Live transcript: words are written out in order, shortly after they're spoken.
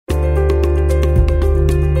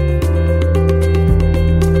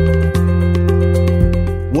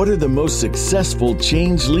are the most successful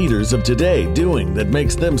change leaders of today doing that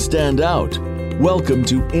makes them stand out? Welcome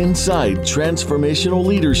to Inside Transformational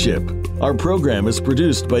Leadership. Our program is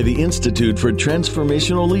produced by the Institute for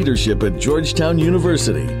Transformational Leadership at Georgetown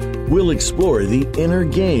University. We'll explore the inner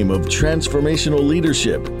game of transformational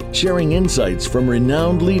leadership, sharing insights from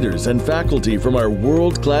renowned leaders and faculty from our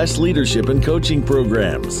world-class leadership and coaching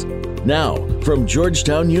programs. Now, from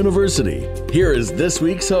Georgetown University, here is this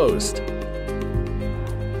week's host.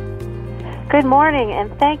 Good morning,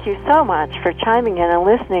 and thank you so much for chiming in and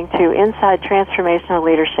listening to Inside Transformational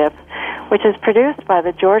Leadership, which is produced by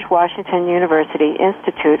the George Washington University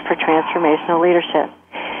Institute for Transformational Leadership.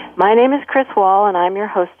 My name is Chris Wall, and I'm your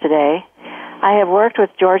host today. I have worked with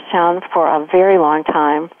Georgetown for a very long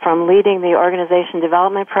time, from leading the organization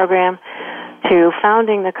development program to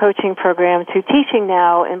founding the coaching program to teaching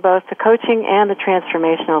now in both the coaching and the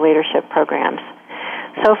transformational leadership programs.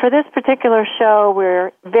 So for this particular show,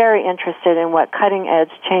 we're very interested in what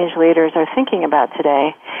cutting-edge change leaders are thinking about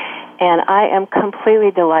today, and I am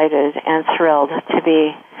completely delighted and thrilled to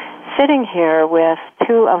be sitting here with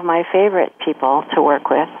two of my favorite people to work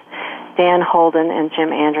with, Dan Holden and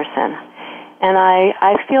Jim Anderson. And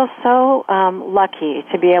I feel so lucky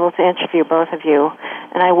to be able to interview both of you,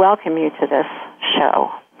 and I welcome you to this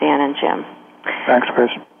show, Dan and Jim. Thanks,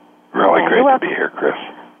 Chris. Really great to be here, Chris.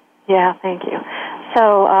 Yeah, thank you.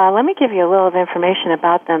 So let me give you a little information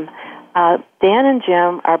about them. Dan and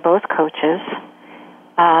Jim are both coaches.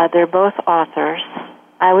 They're both authors.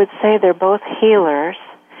 I would say they're both healers,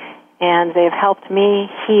 and they've helped me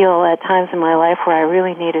heal at times in my life where I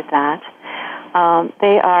really needed that.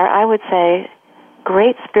 They are, I would say,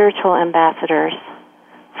 great spiritual ambassadors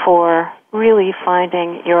for really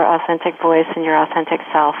finding your authentic voice and your authentic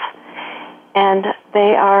self. And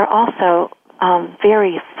they are also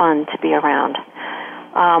very fun to be around.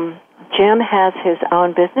 Jim has his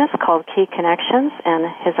own business called Key Connections and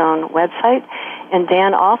his own website, and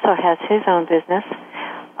Dan also has his own business.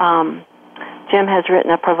 Jim has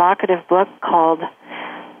written a provocative book called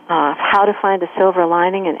How to Find a Silver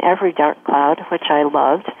Lining in Every Dark Cloud, which I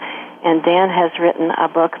loved, and Dan has written a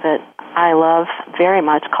book that I love very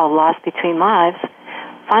much called Lost Between Lives,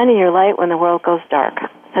 Finding Your Light When the World Goes Dark.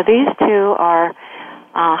 So these two are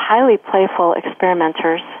highly playful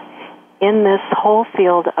experimenters in this whole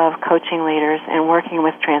field of coaching leaders and working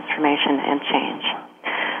with transformation and change.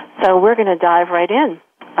 So we're going to dive right in.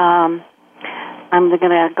 I'm going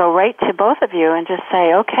to go right to both of you and just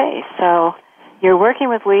say, okay, so you're working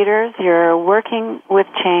with leaders, you're working with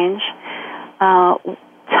change.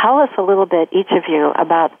 Tell us a little bit, each of you,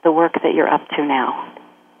 about the work that you're up to now.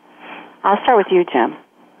 I'll start with you, Jim.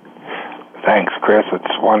 Thanks, Chris.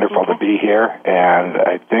 It's wonderful to be here, and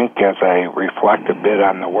I think as I reflect a bit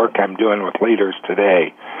on the work I'm doing with leaders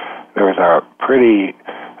today, there's a pretty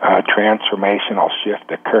transformational shift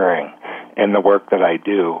occurring in the work that I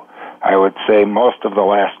do. I would say most of the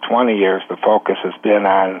last 20 years, the focus has been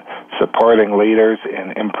on supporting leaders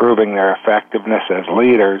in improving their effectiveness as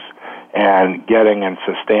leaders and getting and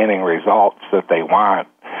sustaining results that they want.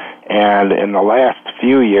 And in the last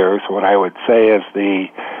few years, what I would say is the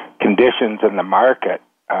conditions in the market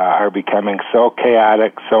are becoming so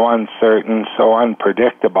chaotic, so uncertain, so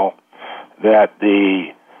unpredictable that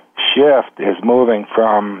the shift is moving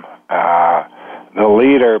from the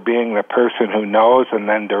leader being the person who knows and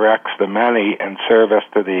then directs the many in service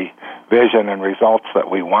to the vision and results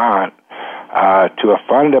that we want, to a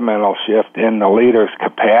fundamental shift in the leader's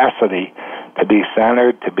capacity to be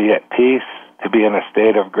centered, to be at peace, to be in a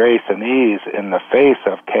state of grace and ease in the face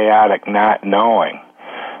of chaotic not knowing.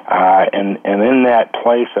 And in that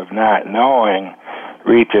place of not knowing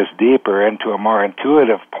reaches deeper into a more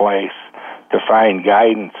intuitive place to find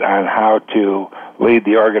guidance on how to lead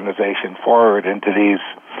the organization forward into these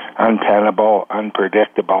untenable,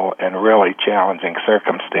 unpredictable, and really challenging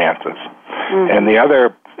circumstances. Mm-hmm. And the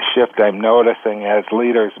other shift I'm noticing as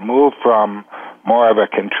leaders move from more of a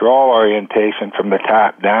control orientation from the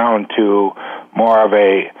top down to more of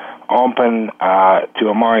a open to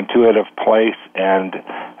a more intuitive place and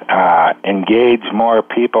engage more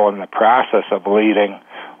people in the process of leading.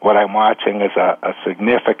 What I'm watching is a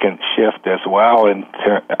significant shift as well in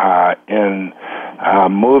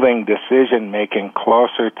moving decision-making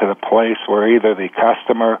closer to the place where either the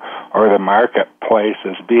customer or the marketplace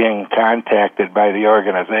is being contacted by the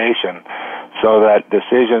organization so that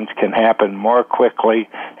decisions can happen more quickly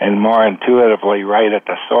and more intuitively right at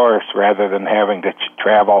the source rather than having to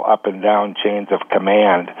travel up and down chains of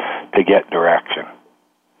command to get direction.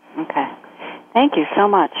 Okay. Thank you so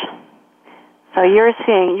much. So you're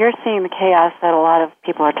seeing the chaos that a lot of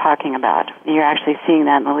people are talking about. You're actually seeing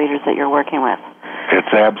that in the leaders that you're working with.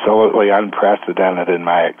 It's absolutely unprecedented in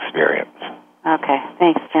my experience. Okay,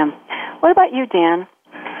 thanks, Jim. What about you, Dan?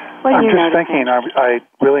 What I'm do you just thinking, I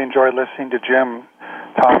really enjoyed listening to Jim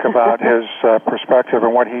talk about his perspective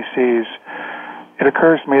and what he sees. It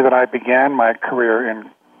occurs to me that I began my career in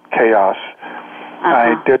chaos.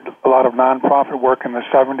 I did a lot of nonprofit work in the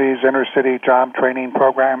 70s, inner-city job training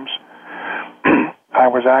programs. I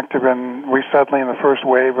was active in resettling the first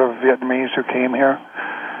wave of Vietnamese who came here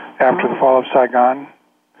after the fall of Saigon,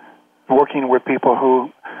 working with people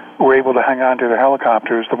who were able to hang on to the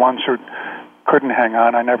helicopters. The ones who couldn't hang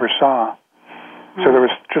on, I never saw. So there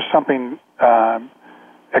was just something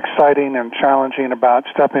exciting and challenging about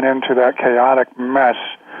stepping into that chaotic mess,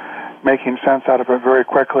 making sense out of it very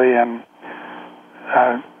quickly, and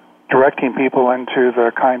directing people into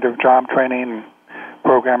the kind of job training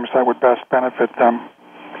programs that would best benefit them.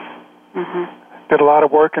 Did a lot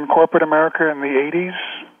of work in corporate America in the 80s.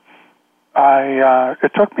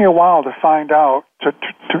 It took me a while to find out, to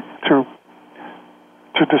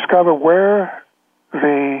discover where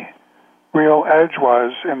the real edge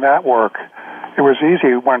was in that work. It was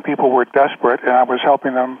easy when people were desperate, and I was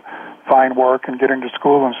helping them find work and get into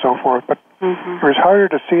school and so forth. But it was harder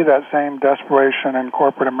to see that same desperation in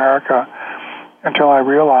corporate America until I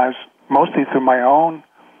realized, mostly through my own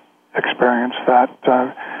experience, that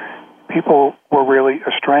people were really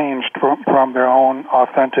estranged from their own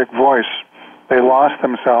authentic voice. They lost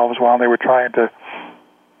themselves while they were trying to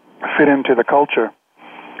fit into the culture.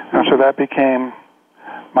 And so that became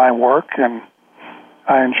my work, and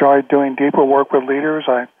I enjoyed doing deeper work with leaders.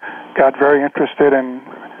 I got very interested in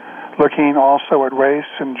looking also at race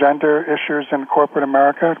and gender issues in corporate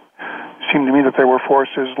America. It seemed to me that there were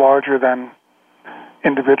forces larger than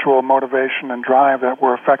individual motivation and drive that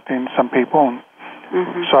were affecting some people.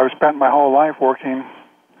 So I've spent my whole life working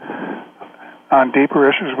on deeper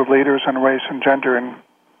issues with leaders on race and gender in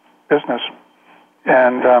business.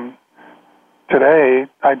 And today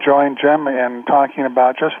I joined Jim in talking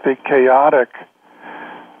about just the chaotic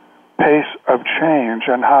pace of change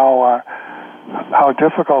and how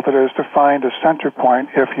difficult it is to find a center point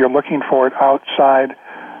if you're looking for it outside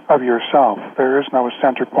of yourself. There is no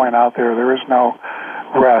center point out there. There is no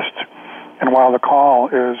rest. And while the call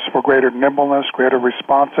is for greater nimbleness, greater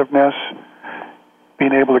responsiveness,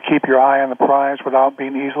 being able to keep your eye on the prize without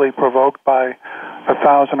being easily provoked by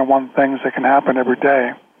 1,001 things that can happen every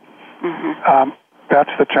day, that's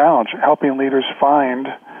the challenge, helping leaders find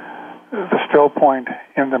the still point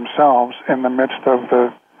in themselves in the midst of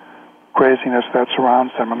the craziness that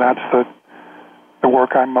surrounds them. And that's the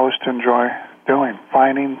work I most enjoy doing,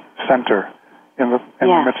 finding center in the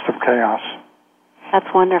midst of chaos. That's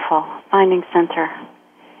wonderful, finding center,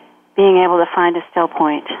 being able to find a still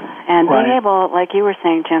point, and being able, like you were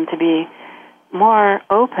saying, Jim, to be more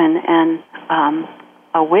open and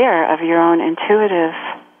aware of your own intuitive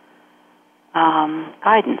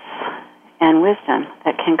guidance and wisdom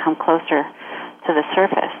that can come closer to the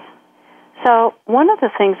surface. So one of the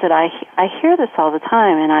things that I hear this all the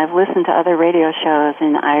time, and I've listened to other radio shows,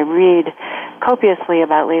 and I read copiously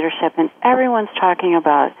about leadership, and everyone's talking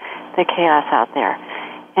about the chaos out there.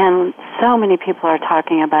 And so many people are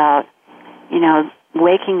talking about,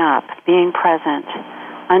 waking up, being present,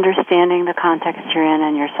 understanding the context you're in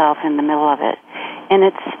and yourself in the middle of it. And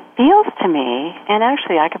it feels to me, and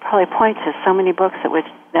actually I could probably point to so many books that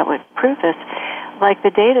would prove this, like the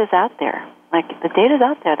data's out there. Like the data's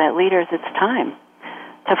out there that leaders, it's time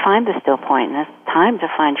to find the still point, and it's time to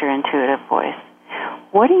find your intuitive voice.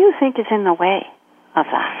 What do you think is in the way of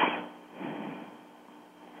that?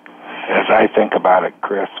 As I think about it,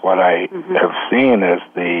 Chris, what I have seen is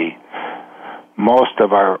most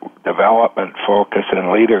of our development focus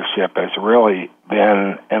in leadership has really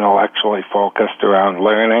been intellectually focused around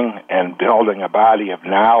learning and building a body of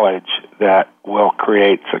knowledge that will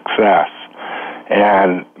create success.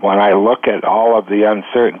 And when I look at all of the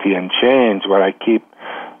uncertainty and change, what I keep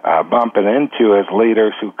bumping into is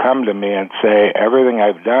leaders who come to me and say, everything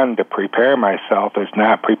I've done to prepare myself has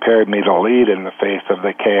not prepared me to lead in the face of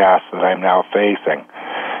the chaos that I'm now facing.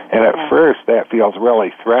 And at first, that feels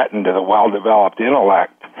really threatened to the well-developed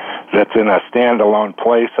intellect that's in a standalone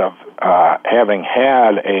place of having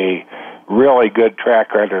had a really good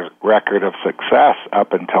track record of success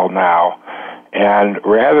up until now. And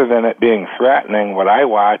rather than it being threatening, what I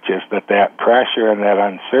watch is that pressure and that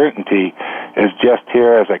uncertainty is just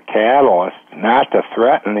here as a catalyst, not to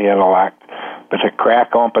threaten the intellect, but to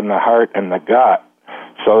crack open the heart and the gut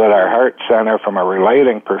so that our heart center from a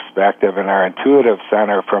relating perspective and our intuitive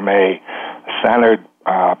center from a centered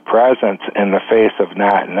presence in the face of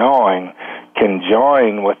not knowing can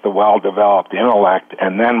join with the well-developed intellect,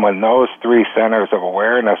 and then when those three centers of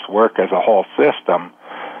awareness work as a whole system,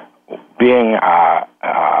 being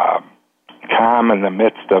calm in the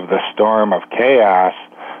midst of the storm of chaos,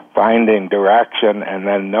 finding direction, and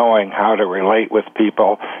then knowing how to relate with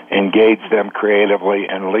people, engage them creatively,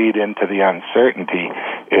 and lead into the uncertainty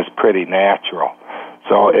is pretty natural.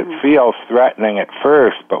 So it feels threatening at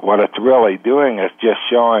first, but what it's really doing is just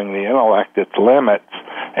showing the intellect its limits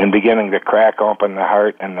and beginning to crack open the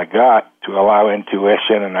heart and the gut to allow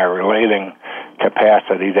intuition and our relating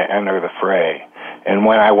capacity to enter the fray. And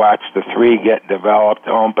when I watch the three get developed,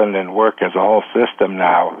 opened, and work as a whole system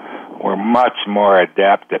now, we're much more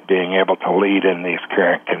adept at being able to lead in these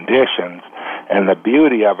current conditions. And the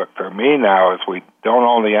beauty of it for me now is we don't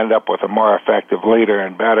only end up with a more effective leader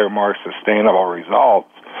and better, more sustainable results,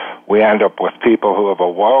 we end up with people who have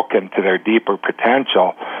awoken to their deeper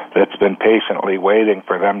potential that's been patiently waiting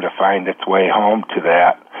for them to find its way home to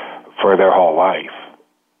that for their whole life.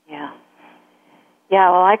 Yeah. Yeah,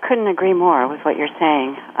 well, I couldn't agree more with what you're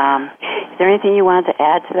saying. Is there anything you wanted to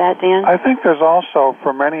add to that, Dan? I think there's also,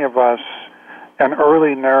 for many of us, an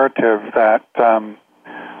early narrative that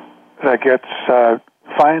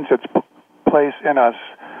finds its place in us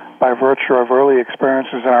by virtue of early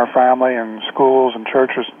experiences in our family and schools and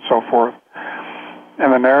churches and so forth.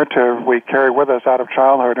 And the narrative we carry with us out of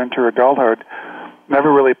childhood into adulthood, never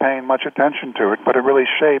really paying much attention to it, but it really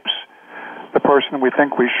shapes the person we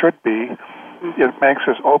think we should be. It makes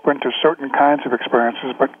us open to certain kinds of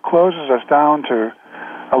experiences, but closes us down to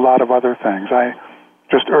a lot of other things. I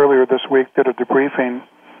just earlier this week did a debriefing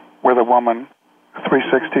with a woman, a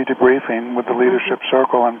 360 debriefing with the leadership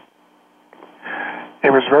circle, and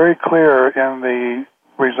it was very clear in the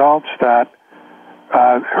results that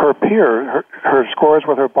her scores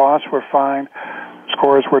with her boss were fine,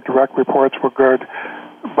 scores with direct reports were good,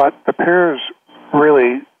 but the peers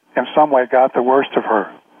really, in some way, got the worst of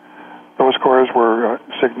her. Those scores were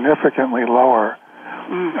significantly lower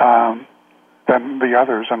than the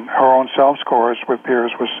others, and her own self-scores with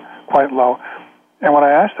peers was quite low. And when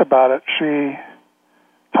I asked about it, she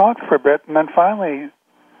talked for a bit and then finally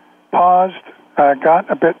paused,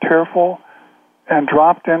 got a bit tearful, and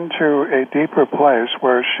dropped into a deeper place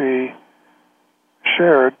where she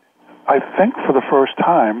shared, I think for the first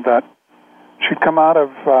time, that she'd come out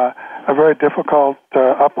of a very difficult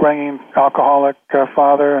upbringing, alcoholic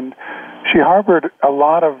father, and she harbored a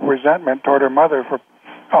lot of resentment toward her mother for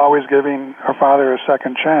always giving her father a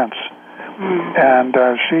second chance. And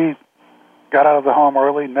she got out of the home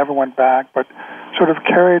early, never went back, but sort of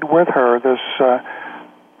carried with her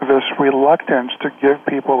this reluctance to give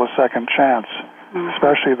people a second chance,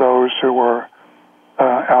 especially those who were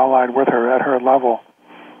allied with her at her level.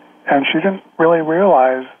 And she didn't really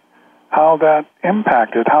realize how that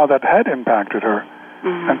had impacted her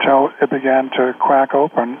until it began to crack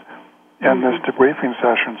open in this debriefing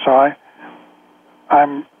session. So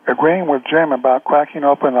I'm agreeing with Jim about cracking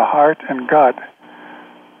open the heart and gut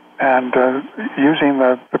and using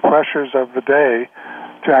the pressures of the day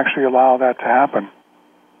to actually allow that to happen.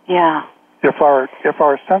 Yeah. If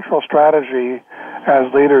our central strategy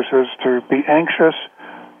as leaders is to be anxious,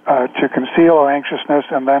 to conceal our anxiousness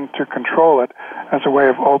and then to control it as a way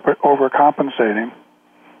of overcompensating,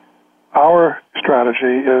 our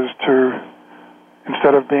strategy is to,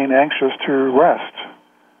 instead of being anxious, to rest.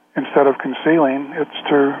 Instead of concealing, it's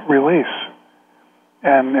to release.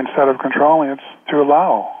 And instead of controlling, it's to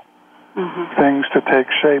allow things to take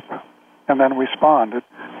shape and then respond.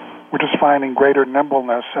 We're just finding greater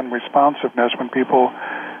nimbleness and responsiveness when people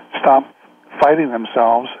stop fighting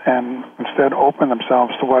themselves and instead open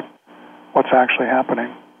themselves to what's actually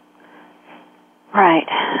happening. Right.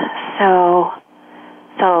 So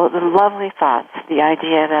the lovely thoughts, the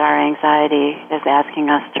idea that our anxiety is asking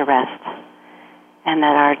us to rest and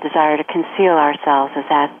that our desire to conceal ourselves is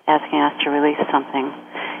asking us to release something.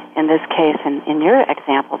 In this case, in your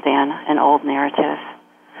example, Dan, an old narrative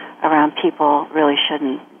around people really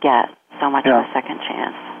shouldn't get so much of a second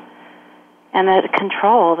chance. And that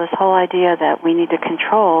control, this whole idea that we need to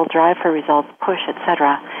control, drive for results, push,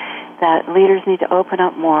 etc., that leaders need to open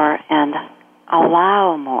up more and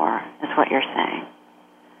allow more, is what you're saying.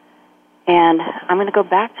 And I'm going to go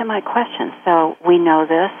back to my question. So we know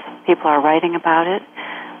this. People are writing about it.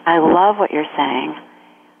 I love what you're saying.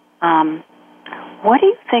 What do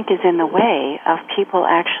you think is in the way of people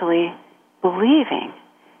actually believing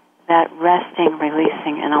that resting,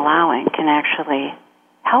 releasing, and allowing can actually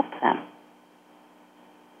help them?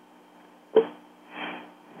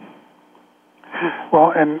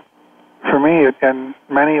 Well, and for me, in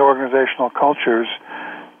many organizational cultures,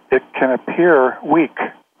 it can appear weak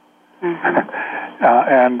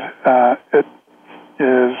and it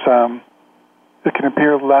is it can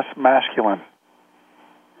appear less masculine,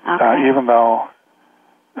 even though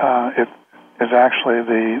it is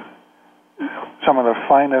actually some of the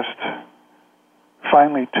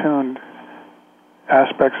finely tuned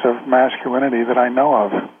aspects of masculinity that I know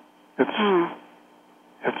of.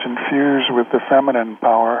 It's infused with the feminine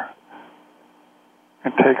power.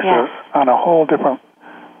 It takes on a whole different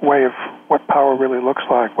way of what power really looks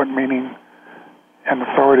like, what meaning and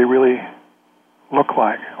authority really look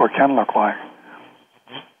like or can look like.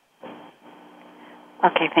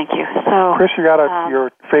 Okay, thank you. So, Chris,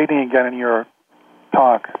 you're fading again in your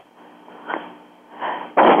talk.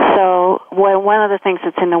 So one of the things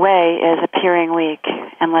that's in the way is appearing weak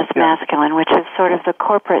and less masculine, which is sort of the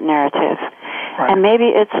corporate narrative. Right. And maybe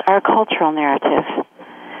it's our cultural narrative,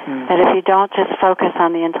 that if you don't just focus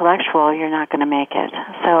on the intellectual, you're not going to make it.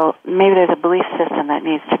 So maybe there's a belief system that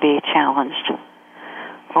needs to be challenged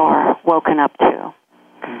or woken up to.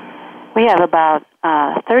 We have about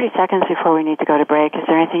 30 seconds before we need to go to break. Is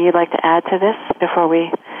there anything you'd like to add to this before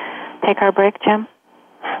we take our break, Jim?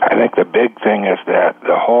 I think the big thing is that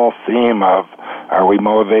the whole theme of are we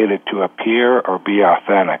motivated to appear or be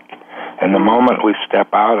authentic? And the moment we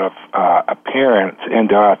step out of appearance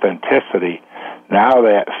into authenticity, now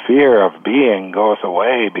that fear of being goes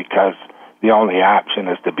away because the only option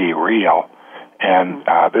is to be real. And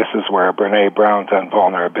this is where Brene Brown's on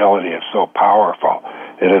vulnerability is so powerful.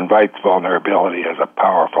 It invites vulnerability as a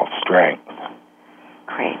powerful strength.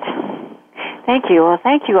 Great. Thank you. Well,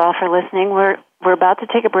 thank you all for listening. We're about to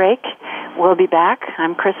take a break. We'll be back.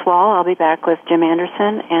 I'm Chris Wall. I'll be back with Jim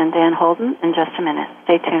Anderson and Dan Holden in just a minute.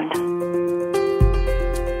 Stay tuned.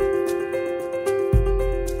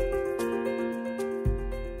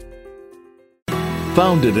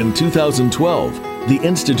 Founded in 2012, the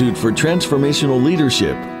Institute for Transformational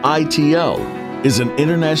Leadership, ITL, is an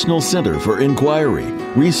international center for inquiry,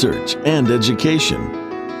 research, and education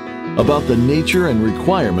about the nature and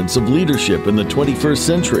requirements of leadership in the 21st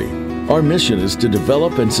century. Our mission is to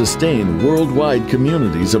develop and sustain worldwide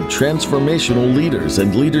communities of transformational leaders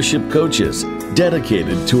and leadership coaches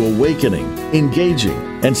dedicated to awakening, engaging,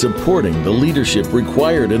 and supporting the leadership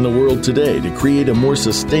required in the world today to create a more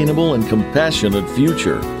sustainable and compassionate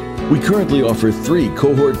future. We currently offer 3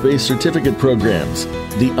 cohort-based certificate programs: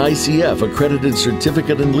 the ICF Accredited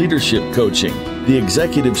Certificate in Leadership Coaching, the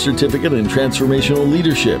Executive Certificate in Transformational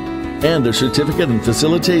Leadership, and a Certificate in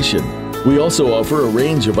Facilitation. We also offer a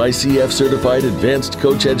range of ICF-certified advanced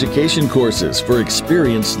coach education courses for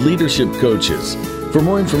experienced leadership coaches. For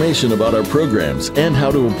more information about our programs and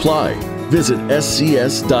how to apply, visit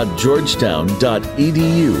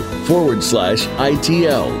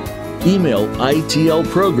scs.georgetown.edu/ITL. Email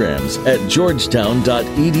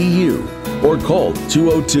itlprograms@georgetown.edu or call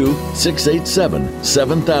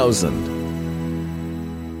 202-687-7000.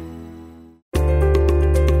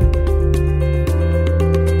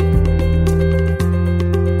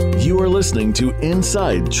 Listening to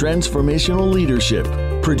Inside Transformational Leadership,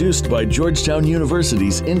 produced by Georgetown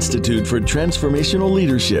University's Institute for Transformational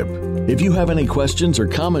Leadership. If you have any questions or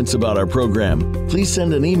comments about our program, please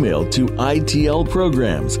send an email to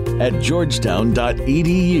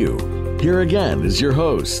itlprograms@georgetown.edu. Here again is your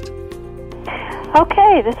host.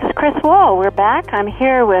 Okay, this is Chris Wall. We're back. I'm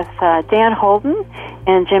here with Dan Holden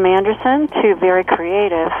and Jim Anderson, 2 very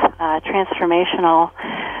creative transformational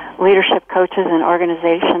leadership coaches in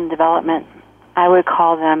organization development. I would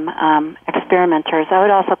call them experimenters. I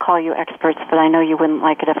would also call you experts, but I know you wouldn't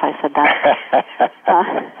like it if I said that.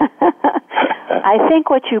 I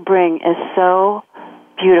think what you bring is so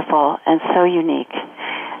beautiful and so unique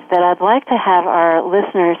that I'd like to have our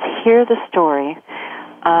listeners hear the story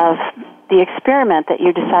of the experiment that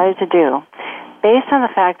you decided to do based on the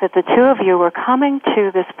fact that the 2 of you were coming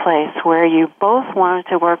to this place where you both wanted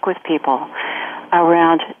to work with people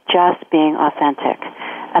around just being authentic,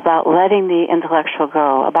 about letting the intellectual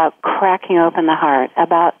go, about cracking open the heart,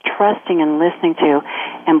 about trusting and listening to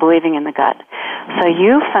and believing in the gut. So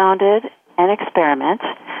you founded an experiment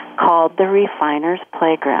called the Refiner's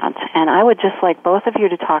Playground. And I would just like both of you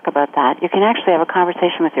to talk about that. You can actually have a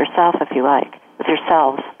conversation with yourself if you like, with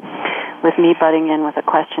yourselves, with me butting in with a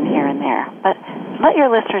question here and there. But let your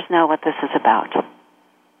listeners know what this is about.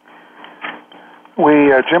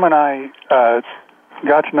 Jim and I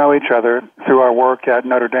got to know each other through our work at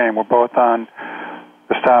Notre Dame. We're both on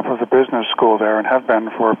the staff of the business school there and have been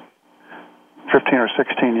for 15 or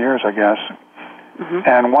 16 years, I guess. Mm-hmm.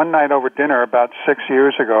 And one night over dinner about 6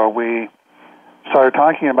 years ago, we started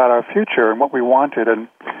talking about our future and what we wanted. And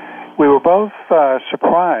we were both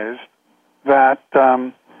surprised that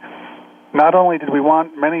not only did we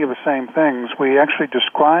want many of the same things, we actually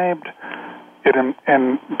described it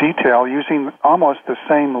in detail using almost the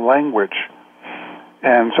same language.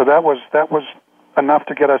 And so that was enough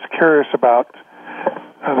to get us curious about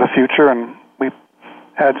the future, and we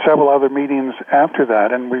had several other meetings after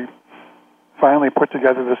that, and we finally put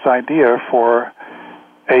together this idea for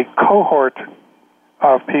a cohort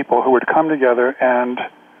of people who would come together and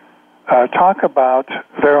talk about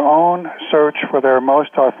their own search for their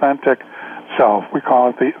most authentic self. We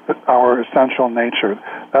call it our essential nature.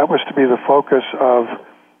 That was to be the focus of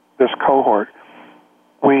this cohort.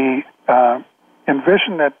 We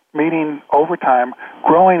envisioned that meeting over time,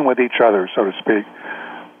 growing with each other, so to speak.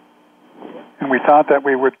 And we thought that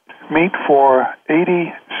we would meet for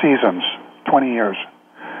 80 seasons, 20 years,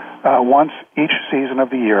 once each season of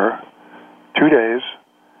the year, 2 days,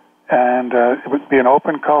 and it would be an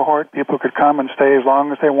open cohort. People could come and stay as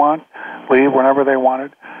long as they want, leave whenever they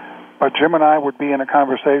wanted. But Jim and I would be in a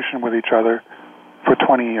conversation with each other for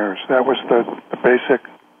 20 years. That was the basic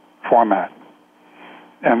format.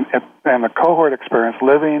 And the cohort experience,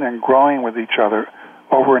 living and growing with each other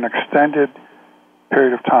over an extended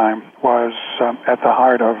period of time, was at the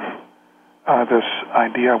heart of this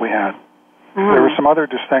idea we had. Mm-hmm. There were some other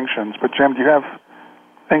distinctions, but Jim, do you have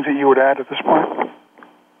things that you would add at this point?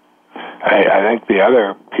 I think the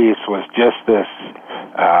other piece was just this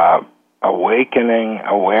awakening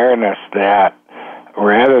awareness that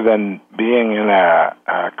rather than being in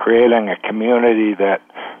creating a community that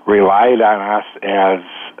relied on us as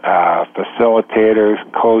facilitators,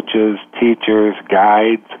 coaches, teachers,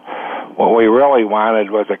 guides, what we really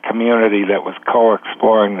wanted was a community that was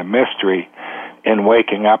co-exploring the mystery and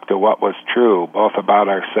waking up to what was true, both about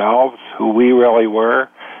ourselves, who we really were,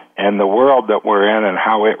 and the world that we're in and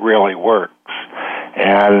how it really works.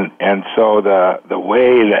 And so the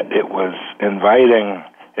way that it was inviting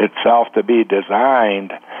itself to be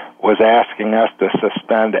designed was asking us to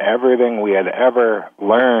suspend everything we had ever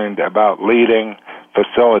learned about leading,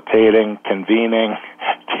 facilitating, convening,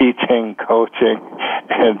 teaching, coaching.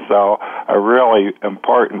 And so a really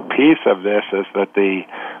important piece of this is that the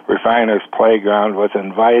Refiner's Playground was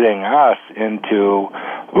inviting us into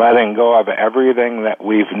letting go of everything that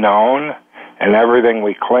we've known and everything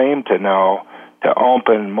we claim to know to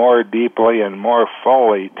open more deeply and more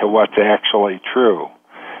fully to what's actually true.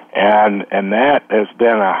 And that has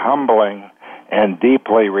been a humbling and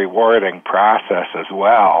deeply rewarding process as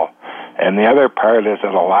well. And the other part is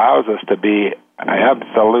it allows us to be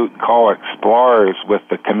absolute co-explorers with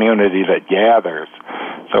the community that gathers.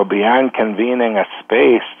 So beyond convening a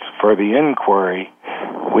space for the inquiry,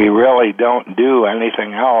 we really don't do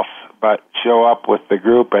anything else but show up with the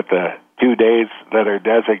group at the 2 days that are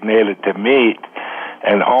designated to meet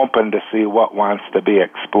and open to see what wants to be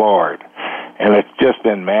explored. And it's just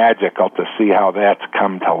been magical to see how that's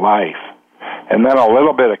come to life. And then a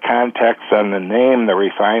little bit of context on the name, the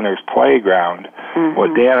Refiner's Playground. Mm-hmm.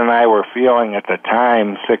 What Dan and I were feeling at the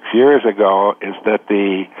time 6 years ago is that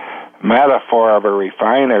the metaphor of a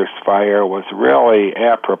refiner's fire was really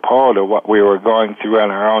apropos to what we were going through in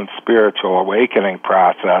our own spiritual awakening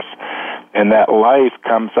process, and that life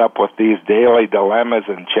comes up with these daily dilemmas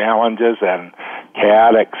and challenges and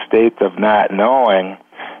chaotic states of not knowing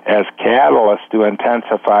as catalysts to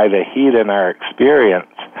intensify the heat in our experience.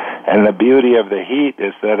 And the beauty of the heat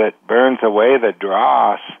is that it burns away the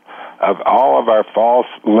dross of all of our false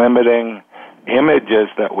limiting images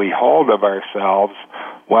that we hold of ourselves,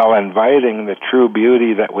 while inviting the true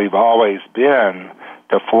beauty that we've always been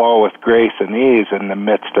to flow with grace and ease in the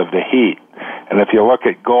midst of the heat. And if you look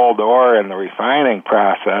at gold ore in the refining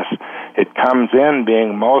process, it comes in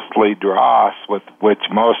being mostly dross, with which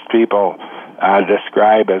most people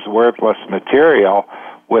describe as worthless material,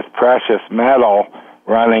 with precious metal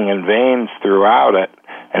running in veins throughout it.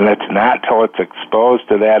 And it's not till it's exposed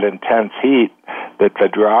to that intense heat that the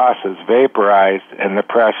dross is vaporized and the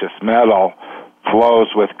precious metal flows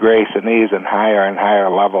with grace and ease and higher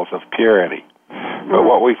levels of purity. But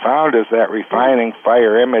what we found is that refining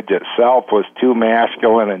fire image itself was too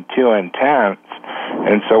masculine and too intense,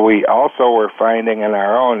 and so we also were finding in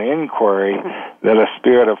our own inquiry that a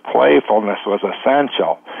spirit of playfulness was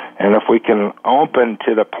essential. And if we can open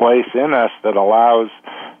to the place in us that allows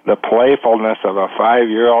the playfulness of a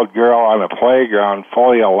 5-year-old girl on a playground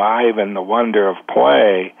fully alive in the wonder of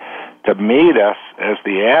play, to meet us as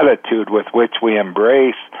the attitude with which we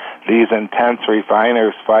embrace these intense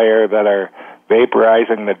refiner's fire that are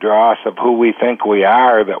vaporizing the dross of who we think we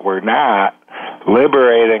are that we're not,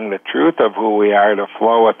 liberating the truth of who we are to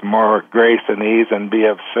flow with more grace and ease and be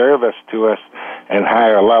of service to us in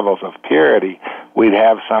higher levels of purity, we'd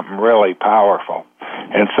have something really powerful.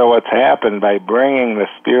 And so what's happened by bringing the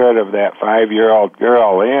spirit of that 5-year-old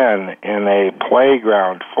girl in a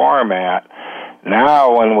playground format,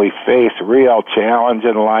 now when we face real challenge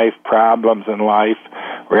in life, problems in life,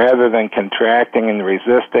 rather than contracting and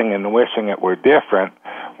resisting and wishing it were different,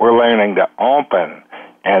 we're learning to open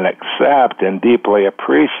and accept and deeply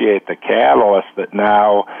appreciate the catalyst that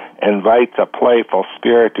now invites a playful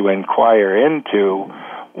spirit to inquire into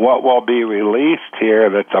what will be released here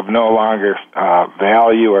that's of no longer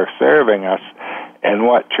value or serving us, and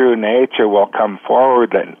what true nature will come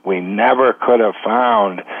forward that we never could have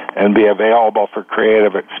found and be available for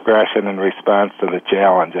creative expression in response to the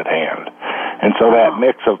challenge at hand. And so that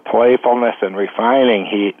mix of playfulness and refining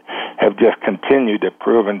heat have just continued to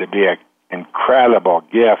proven to be an incredible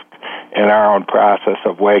gift in our own process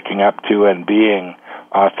of waking up to and being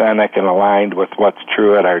authentic and aligned with what's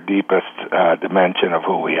true at our deepest dimension of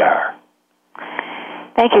who we are.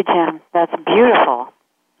 Thank you, Jim. That's beautiful.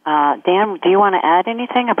 Dan, do you want to add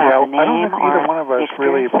anything about the name? I don't think either one of us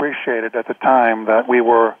really appreciated at the time that we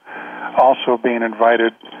were also being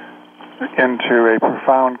invited into a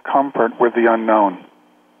profound comfort with the unknown.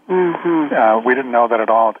 Mm-hmm. We didn't know that at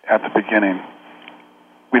all at the beginning.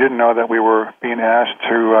 We didn't know that we were being asked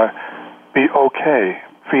to be okay,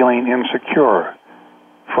 feeling insecure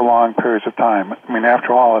for long periods of time. I mean,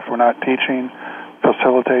 after all, if we're not teaching,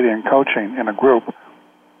 facilitating, and coaching in a group,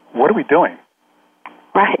 what are we doing?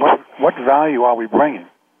 Right. What value are we bringing?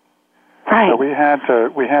 Right. So we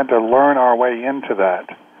had to learn our way into that.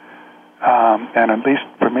 And at least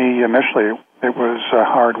for me, initially, it was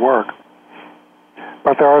hard work.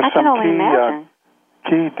 But there are some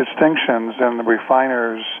key distinctions in the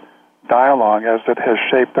Refiners dialogue as it has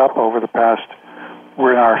shaped up over the past,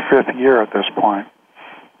 we're in our 5th year at this point.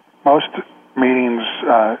 Most meetings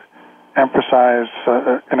emphasize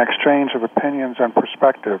an exchange of opinions and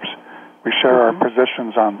perspectives. We share our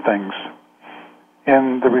positions on things.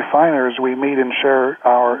 In the Refiners, we meet and share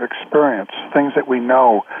our experience, things that we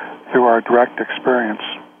know through our direct experience.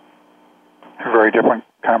 A very different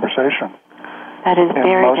conversation. That is very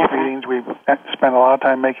different. In most meetings, we spend a lot of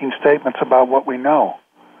time making statements about what we know.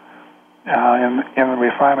 In the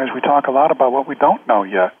Refiners, we talk a lot about what we don't know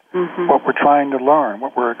yet, what we're trying to learn,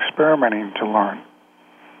 what we're experimenting to learn.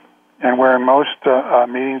 And where in most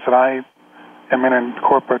meetings that I am in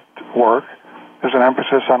corporate work, there's an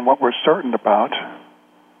emphasis on what we're certain about.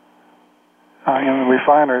 In the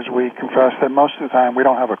Refiners, we confess that most of the time we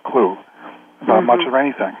don't have a clue about much of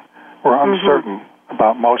anything. We're uncertain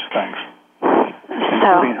about most things,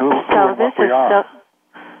 including who and what we are.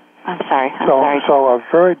 I'm sorry. So a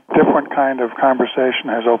very different kind of conversation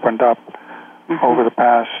has opened up over the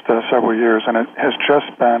past several years, and it has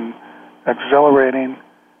just been exhilarating,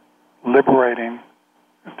 liberating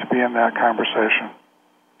to be in that conversation.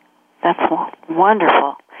 That's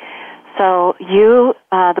wonderful. So you,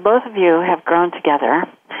 the both of you, have grown together.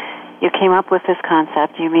 You came up with this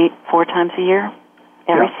concept. You meet 4 times a year,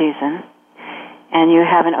 every season, and you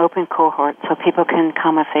have an open cohort so people can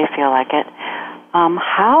come if they feel like it.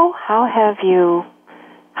 How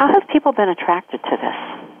have people been attracted to this?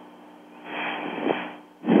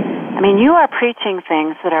 I mean, you are preaching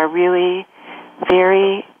things that are really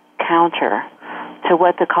very counter to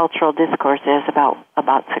what the cultural discourse is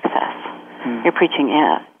about success. You're preaching,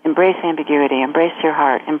 embrace ambiguity, embrace your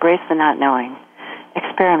heart, embrace the not knowing,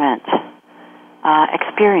 experiment,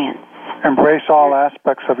 experience. Embrace all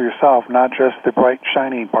aspects of yourself, not just the bright,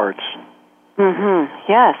 shiny parts.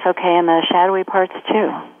 Yes, okay, and the shadowy parts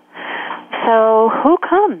too. So who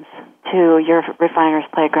comes to your Refiners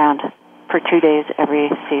Playground for 2 days every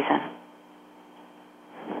season?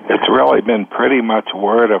 It's really been pretty much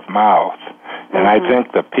word of mouth. And I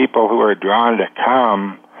think the people who are drawn to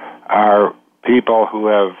come are people who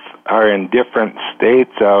are in different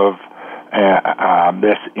states of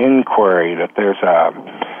this inquiry, that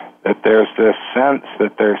there's this sense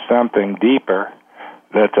that there's something deeper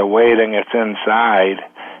that's awaiting us inside,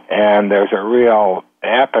 and there's a real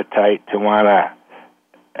appetite to want to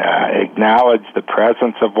acknowledge the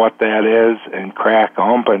presence of what that is and crack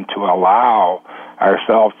open to allow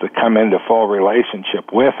ourselves to come into full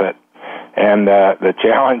relationship with it. And the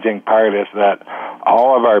challenging part is that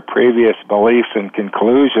all of our previous beliefs and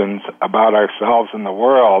conclusions about ourselves and the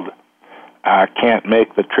world can't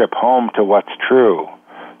make the trip home to what's true.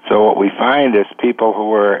 So what we find is people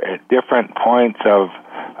who are at different points of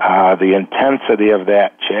the intensity of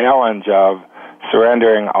that challenge of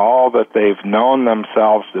surrendering all that they've known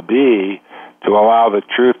themselves to be to allow the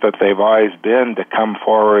truth that they've always been to come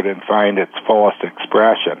forward and find its fullest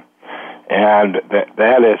expression. And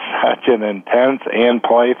that is such an intense and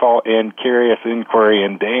playful and curious inquiry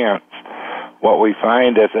and dance what we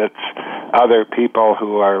find is it's other people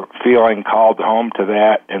who are feeling called home to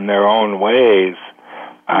that in their own ways,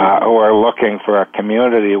 who are looking for a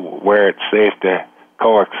community where it's safe to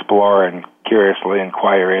co-explore and curiously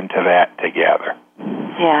inquire into that together.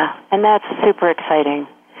 Yeah, and that's super exciting.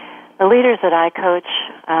 The leaders that I coach,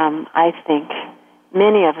 I think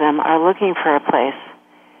many of them are looking for a place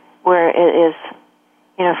where it is,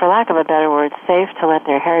 for lack of a better word, safe to let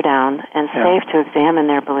their hair down and safe to examine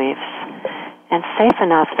their beliefs, and safe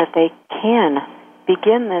enough that they can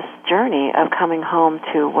begin this journey of coming home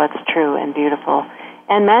to what's true and beautiful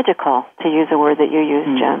and magical, to use a word that you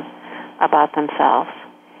used, Jim, about themselves.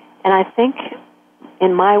 And I think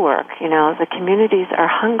in my work, the communities are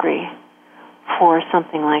hungry for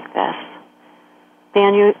something like this.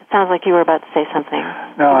 Dan, it sounds like you were about to say something.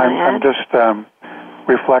 No, I'm just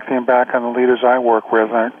reflecting back on the leaders I work with,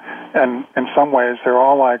 and in some ways they're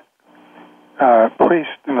all like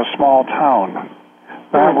priests in a small town,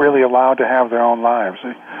 not really allowed to have their own lives.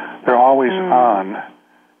 They're always on,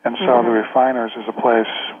 and so the Refiners is a place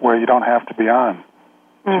where you don't have to be on.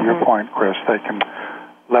 To your point, Chris, they can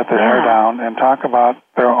let their hair down and talk about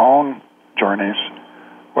their own journeys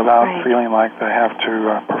without feeling like they have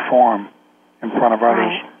to perform in front of others.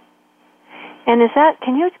 Right. And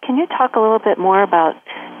can you talk a little bit more about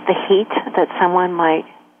the heat that someone might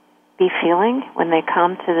be feeling when they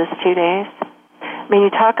come to this 2 days? I mean, you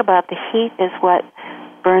talk about the heat is what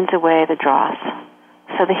burns away the dross.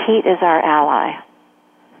 So the heat is our ally.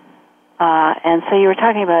 And so you were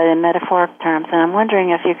talking about it in metaphoric terms, and I'm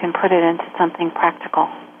wondering if you can put it into something practical.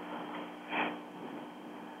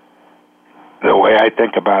 The way I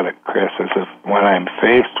think about it, Chris, is if when I'm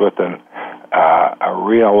faced with a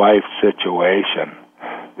real-life situation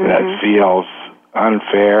that feels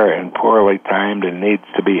unfair and poorly timed and needs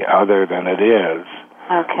to be other than it is,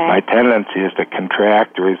 my tendency is to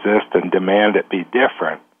contract, resist, and demand it be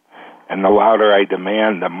different. And the louder I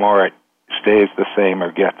demand, the more it stays the same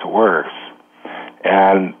or gets worse.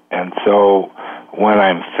 And so when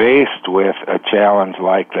I'm faced with a challenge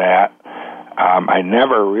like that, I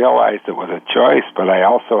never realized it was a choice, but I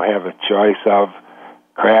also have a choice of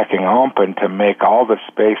cracking open to make all the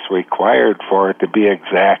space required for it to be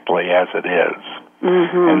exactly as it is.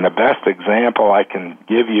 And the best example I can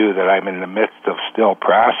give you that I'm in the midst of still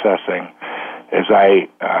processing is I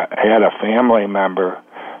had a family member,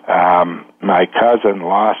 my cousin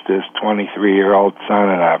lost his 23-year-old son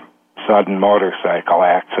in a sudden motorcycle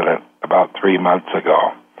accident about 3 months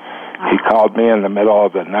ago. He called me in the middle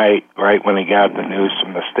of the night, right when he got the news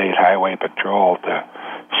from the State Highway Patrol, to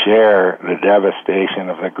share the devastation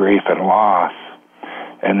of the grief and loss.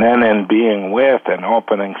 And then in being with and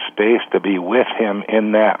opening space to be with him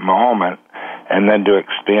in that moment, and then to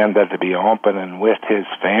expand that to be open and with his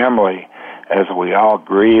family as we all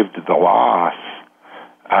grieved the loss,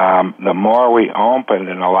 the more we opened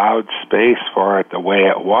and allowed space for it the way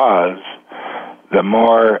it was, the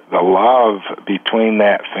more the love between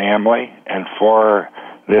that family and for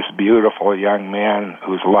this beautiful young man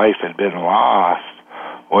whose life had been lost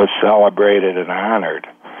was celebrated and honored.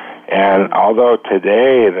 And although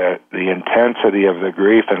today the intensity of the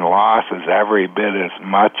grief and loss is every bit as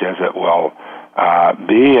much as it will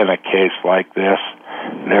be in a case like this,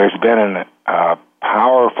 there's been a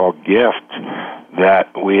powerful gift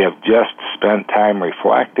that we have just spent time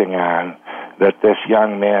reflecting on that this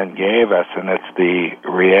young man gave us, and it's the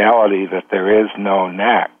reality that there is no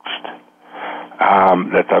next.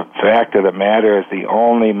 That the fact of the matter is the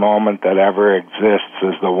only moment that ever exists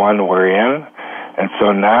is the one we're in. And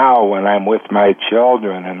so now when I'm with my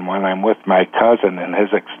children and when I'm with my cousin and his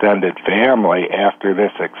extended family after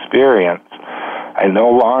this experience, I no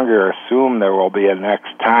longer assume there will be a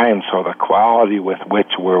next time, so the quality with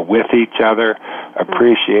which we're with each other,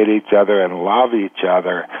 appreciate each other, and love each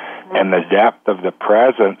other, and the depth of the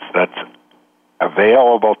presence that's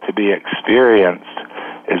available to be experienced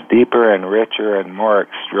is deeper and richer and more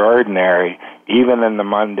extraordinary, even in the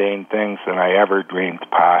mundane things than I ever dreamed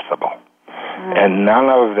possible. And none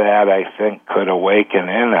of that, I think, could awaken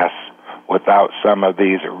in us without some of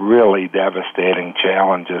these really devastating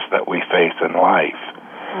challenges that we face in life.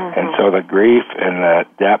 And so the grief and the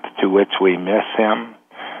depth to which we miss him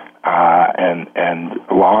and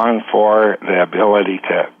long for the ability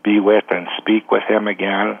to be with and speak with him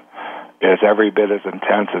again is every bit as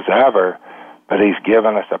intense as ever, but he's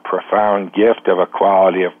given us a profound gift of a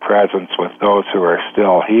quality of presence with those who are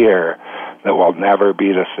still here that will never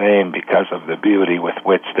be the same because of the beauty with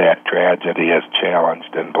which that tragedy has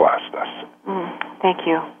challenged and blessed us. Thank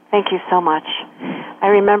you. Thank you so much. I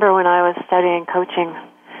remember when I was studying coaching,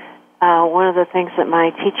 one of the things that my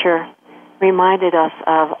teacher reminded us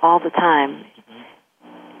of all the time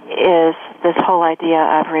is this whole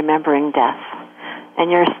idea of remembering death.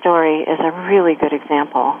 And your story is a really good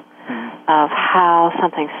example of how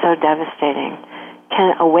something so devastating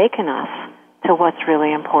can awaken us to what's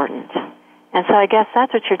really important. And so I guess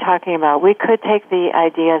that's what you're talking about. We could take the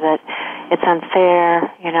idea that it's unfair,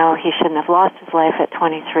 he shouldn't have lost his life at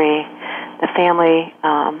 23. The family,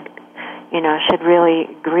 should really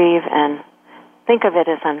grieve and think of it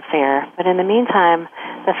as unfair. But in the meantime,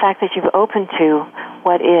 the fact that you've opened to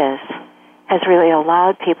what is has really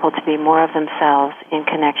allowed people to be more of themselves in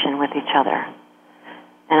connection with each other.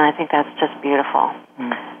 And I think that's just beautiful.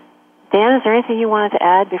 Dan, is there anything you wanted to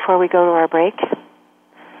add before we go to our break?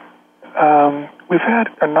 We've had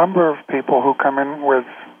a number of people who come in with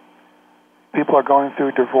people are going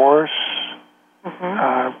through divorce,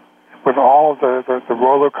 with all the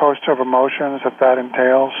roller coaster of emotions that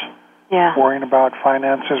entails. Yeah. Worrying about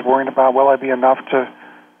finances, worrying about, will I be enough to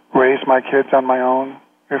raise my kids on my own?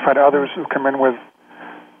 We've had others who come in with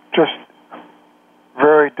just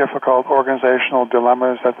very difficult organizational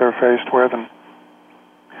dilemmas that they're faced with.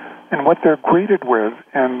 And what they're greeted with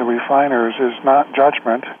in the refiners is not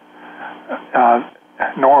judgment,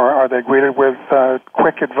 nor are they greeted with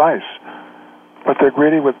quick advice, but they're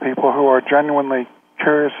greeted with people who are genuinely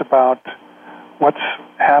curious about what's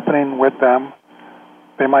happening with them.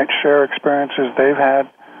 They might share experiences they've had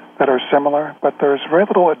that are similar, but there's very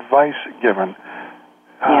little advice given.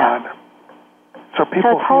 Yeah. So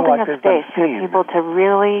people it's feel holding like a they've space been for people to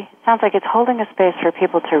really, sounds like it's holding a space for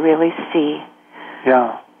people to really see.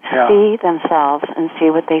 Yeah. See themselves and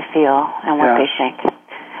see what they feel and what they think.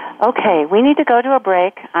 Okay, we need to go to a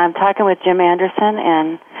break. I'm talking with Jim Anderson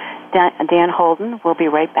and Dan Holden. We'll be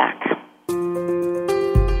right back.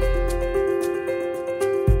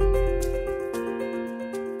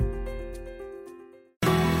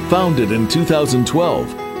 Founded in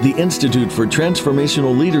 2012, the Institute for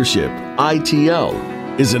Transformational Leadership, ITL,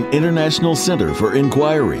 is an international center for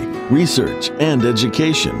inquiry, research, and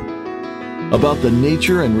education about the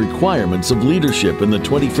nature and requirements of leadership in the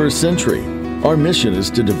 21st century. Our mission is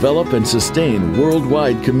to develop and sustain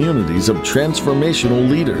worldwide communities of transformational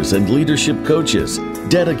leaders and leadership coaches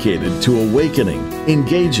dedicated to awakening,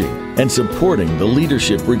 engaging, and supporting the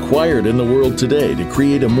leadership required in the world today to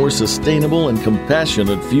create a more sustainable and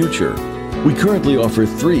compassionate future. We currently offer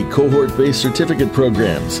 3 cohort-based certificate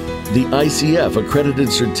programs: the ICF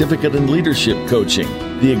Accredited Certificate in Leadership Coaching,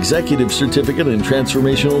 the Executive Certificate in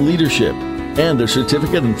Transformational Leadership, and a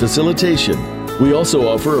Certificate in Facilitation. We also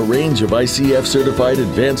offer a range of ICF-certified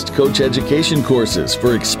advanced coach education courses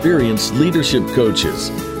for experienced leadership coaches.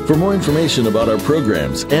 For more information about our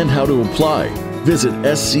programs and how to apply, visit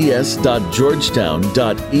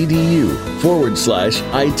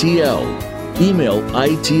scs.georgetown.edu/ITL. Email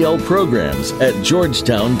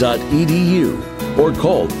itlprograms@georgetown.edu or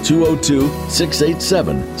call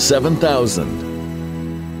 202-687-7000.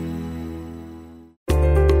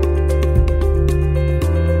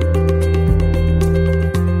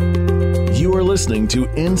 Listening to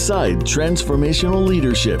Inside Transformational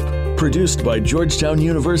Leadership, produced by Georgetown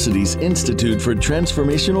University's Institute for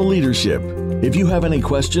Transformational Leadership. If you have any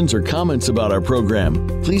questions or comments about our program,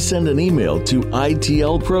 please send an email to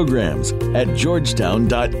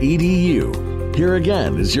itlprograms@georgetown.edu. Here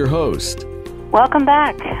again is your host. Welcome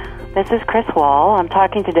back. This is Chris Wall. I'm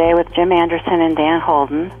talking today with Jim Anderson and Dan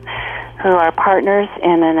Holden, who are partners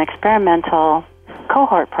in an experimental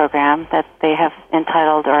cohort program that they have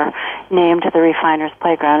entitled or named the Refiner's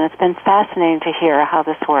Playground. It's been fascinating to hear how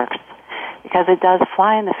this works because it does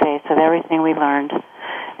fly in the face of everything we learned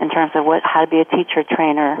in terms of how to be a teacher,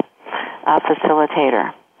 trainer,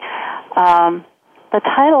 facilitator. The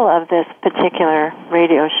title of this particular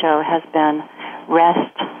radio show has been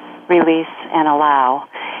Rest, Release, and Allow.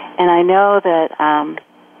 And I know that,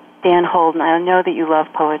 Dan Holden, I know that you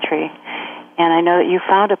love poetry, and I know that you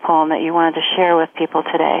found a poem that you wanted to share with people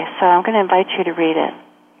today. So I'm going to invite you to read it.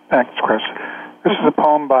 Thanks, Chris. This is a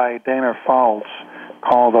poem by Dana Fowles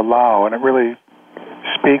called Allow, and it really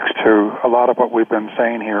speaks to a lot of what we've been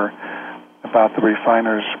saying here about the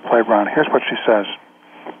Refiner's Playground. Here's what she says.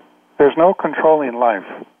 There's no controlling life.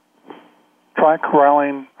 Try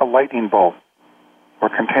corralling a lightning bolt or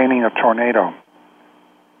containing a tornado.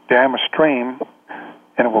 Dam a stream,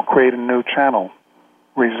 and it will create a new channel.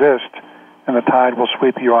 Resist, and the tide will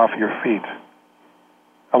sweep you off your feet.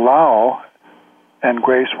 Allow, and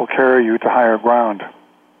grace will carry you to higher ground.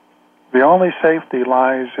 The only safety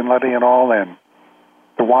lies in letting it all in,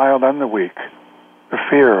 the wild and the weak, the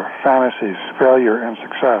fear, fantasies, failure, and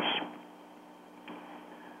success.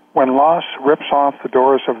 When loss rips off the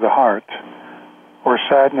doors of the heart, or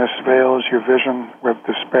sadness veils your vision with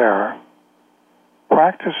despair,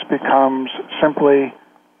 practice becomes simply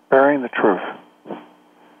bearing the truth.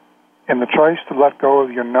 In the choice to let go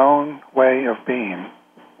of your known way of being,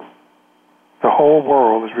 the whole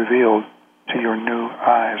world is revealed to your new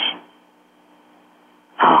eyes.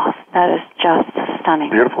 Oh, that is just stunning.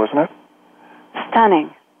 Beautiful, isn't it?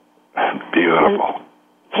 Stunning. Beautiful.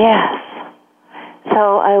 Yes.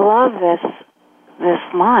 So I love this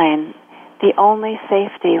line, the only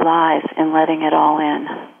safety lies in letting it all in.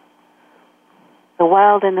 The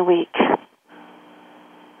wild and the weak.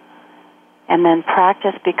 And then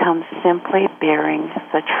practice becomes simply bearing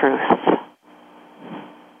the truth.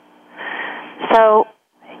 So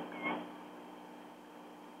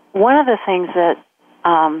one of the things that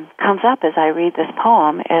comes up as I read this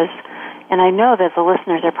poem is, and I know that the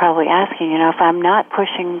listeners are probably asking, if I'm not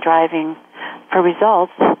pushing, driving for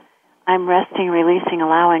results, I'm resting, releasing,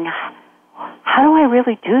 allowing. How do I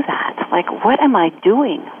really do that? Like, what am I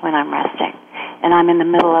doing when I'm resting? And I'm in the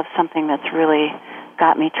middle of something that's really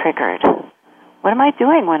got me triggered. What am I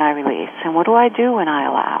doing when I release? And what do I do when I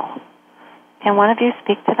allow? Can one of you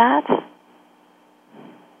speak to that?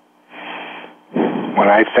 When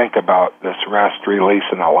I think about this rest, release,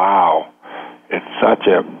 and allow, it's such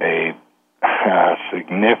a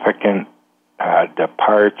significant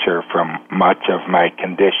departure from much of my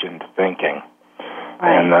conditioned thinking.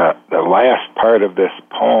 Right. And the last part of this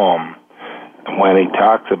poem, when he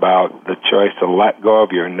talks about the choice to let go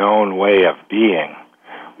of your known way of being,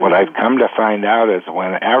 what I've come to find out is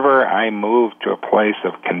whenever I move to a place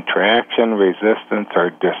of contraction, resistance, or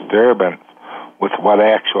disturbance with what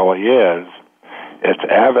actually is, it's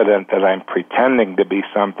evident that I'm pretending to be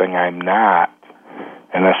something I'm not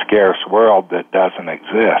in a scarce world that doesn't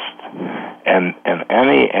exist. And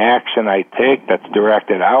any action I take that's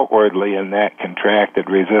directed outwardly in that contracted,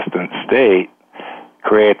 resistant state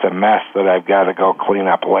creates a mess that I've got to go clean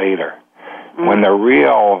up later. Mm-hmm. When the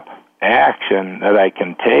real action that I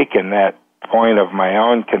can take in that point of my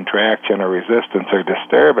own contraction or resistance or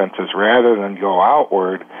disturbance is, rather than go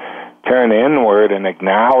outward, turn inward and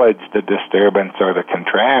acknowledge the disturbance or the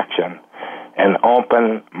contraction and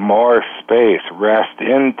open more space, rest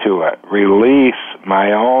into it, release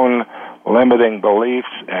my own limiting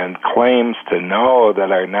beliefs and claims to know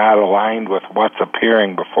that are not aligned with what's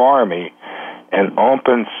appearing before me, and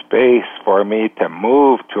open space for me to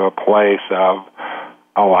move to a place of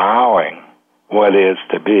allowing what is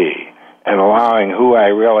to be and allowing who I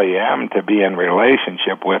really am to be in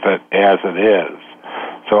relationship with it as it is.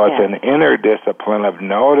 So it's an inner discipline of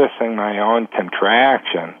noticing my own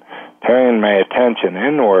contraction, turning my attention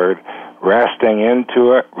inward, resting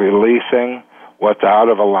into it, releasing what's out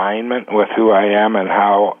of alignment with who I am and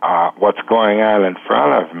how what's going on in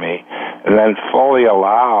front of me, and then fully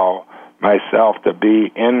allow myself to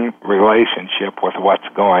be in relationship with what's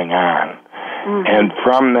going on. Mm-hmm. And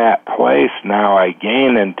from that place now I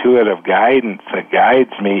gain intuitive guidance that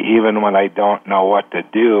guides me even when I don't know what to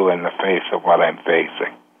do in the face of what I'm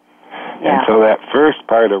facing. Yeah. And so that first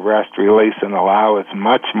part of rest, release, and allow is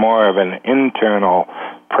much more of an internal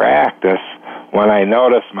practice when I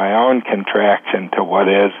notice my own contraction to what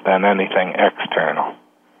is than anything external.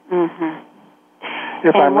 Mm-hmm.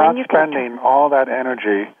 If I'm not spending all that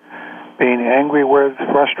energy being angry with,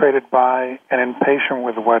 frustrated by, and impatient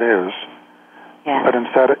with what is, but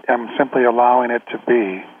instead I'm simply allowing it to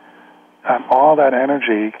be, all that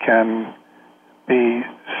energy can be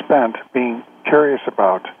spent being curious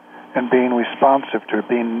about and being responsive to,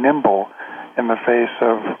 being nimble in the face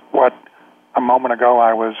of what a moment ago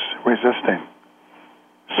I was resisting.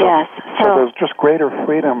 So there's just greater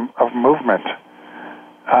freedom of movement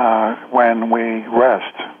when we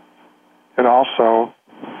rest. It also,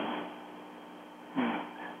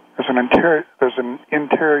 there's an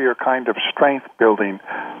interior kind of strength building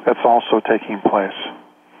that's also taking place.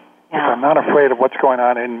 Yeah. If I'm not afraid of what's going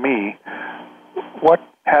on in me, what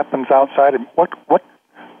happens outside of me,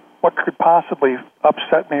 what could possibly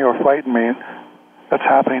upset me or frighten me that's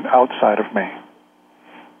happening outside of me?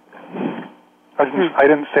 I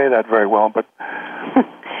didn't say that very well, but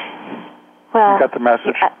well, you got the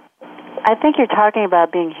message. I think you're talking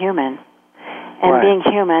about being human. And right. Being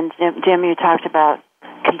human, Jim, you talked about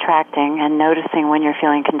contracting and noticing when you're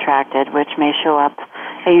feeling contracted, which may show up,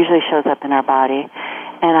 it usually shows up in our body.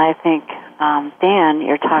 And I think, Dan,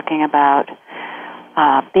 you're talking about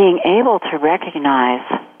being able to recognize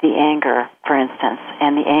the anger, for instance,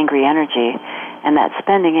 and the angry energy, and that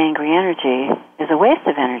spending angry energy is a waste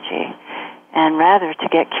of energy, and rather to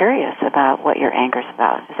get curious about what your anger's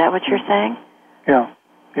about. Is that what you're saying? Yeah.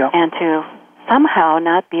 And to somehow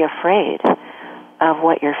not be afraid of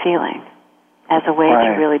what you're feeling as a way to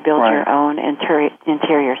really build your own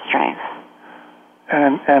interior strength.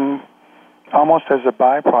 And almost as a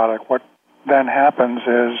byproduct, what then happens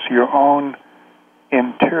is your own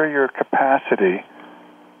interior capacity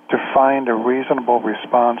to find a reasonable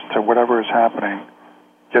response to whatever is happening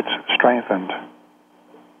gets strengthened.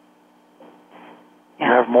 Yeah.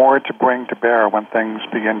 You have more to bring to bear when things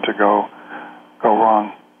begin to go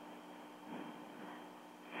wrong.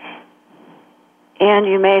 And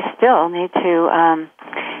you may still need to,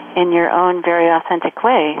 in your own very authentic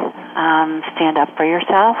way, stand up for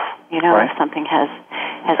yourself. You know, right. If something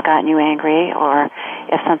has gotten you angry, or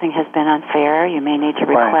if something has been unfair, you may need to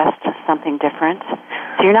request something different.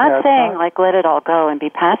 So you're not saying, let it all go and be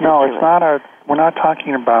passive No, to it's not we're not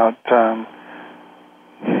talking about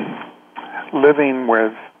living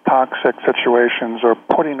with toxic situations or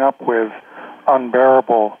putting up with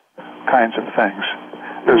unbearable kinds of things.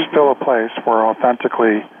 There's still a place for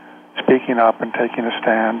authentically speaking up and taking a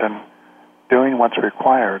stand and doing what's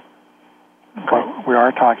required. But we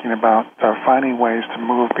are talking about finding ways to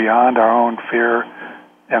move beyond our own fear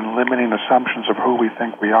and limiting assumptions of who we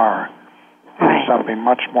think we are into something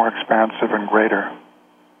much more expansive and greater.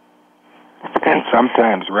 And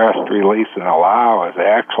sometimes rest, release, and allow is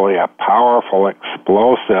actually a powerful,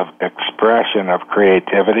 explosive expression of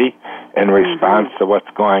creativity in response to what's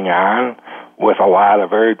going on with a lot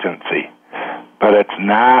of urgency. But it's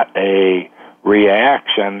not a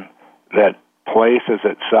reaction that places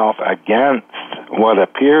itself against what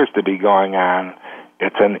appears to be going on.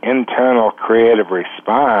 It's an internal creative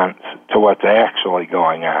response to what's actually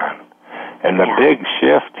going on. And the big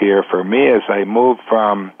shift here for me is I move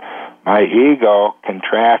from my ego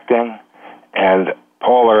contracting and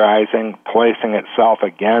polarizing, placing itself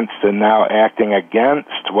against and now acting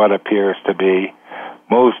against what appears to be,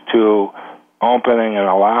 moves to opening and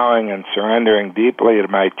allowing and surrendering deeply to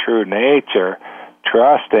my true nature,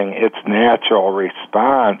 trusting its natural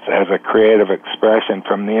response as a creative expression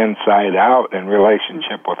from the inside out in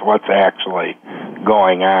relationship with what's actually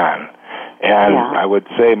going on. And I would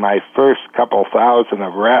say my first couple thousand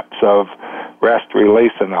of reps of rest,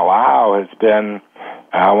 release, and allow has been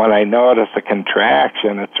when I notice a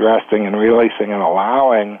contraction, it's resting and releasing and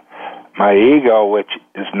allowing my ego, which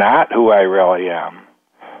is not who I really am,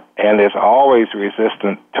 and is always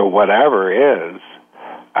resistant to whatever is,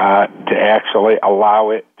 to actually allow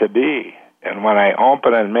it to be. And when I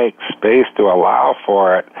open and make space to allow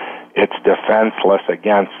for it, it's defenseless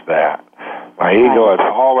against that. My ego has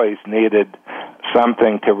always needed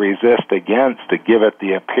something to resist against to give it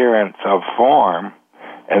the appearance of form.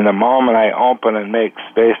 And the moment I open and make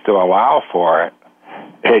space to allow for it,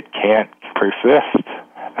 it can't persist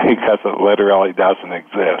because it literally doesn't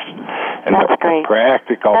exist. And the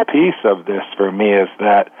practical piece of this for me is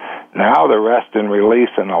that now the rest and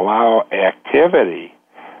release and allow activity,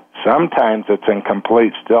 sometimes it's in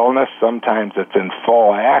complete stillness, sometimes it's in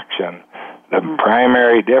full action. The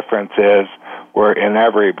primary difference is we're in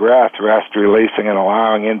every breath, rest, releasing, and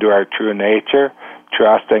allowing into our true nature,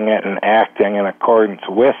 trusting it and acting in accordance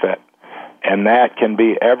with it. And that can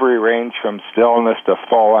be every range from stillness to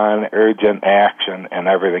full-on urgent action and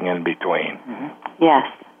everything in between. Yes,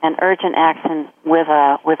 and urgent action with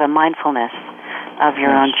a mindfulness of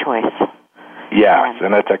your own choice. Yes,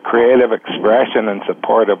 and it's a creative expression in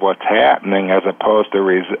support of what's happening as opposed to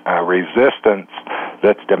resistance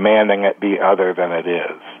that's demanding it be other than it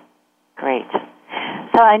is. Great.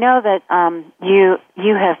 So I know that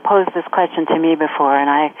you have posed this question to me before, and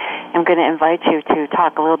I am going to invite you to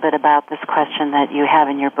talk a little bit about this question that you have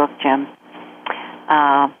in your book, Jim.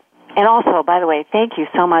 And also, by the way, thank you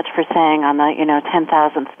so much for saying on the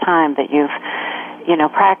 10,000th time that you've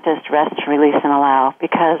practiced rest, release, and allow,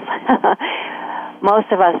 because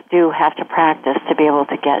most of us do have to practice to be able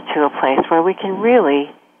to get to a place where we can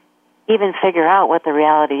really even figure out what the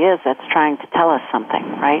reality is that's trying to tell us something,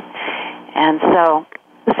 right? And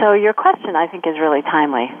so your question, I think, is really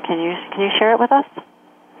timely. Can you share it with us?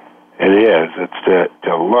 It is. It's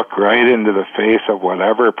to look right into the face of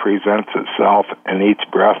whatever presents itself in each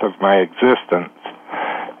breath of my existence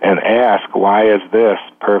and ask, why is this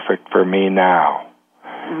perfect for me now?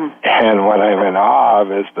 And what I'm in awe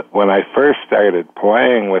of is that when I first started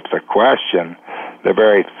playing with the question, the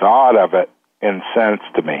very thought of it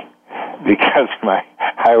incensed me, because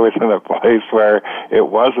I was in a place where it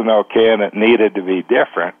wasn't okay and it needed to be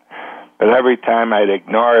different. But every time I'd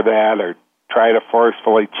ignore that or try to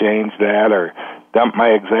forcefully change that or dump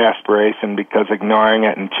my exasperation because ignoring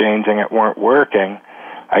it and changing it weren't working,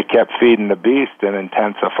 I kept feeding the beast and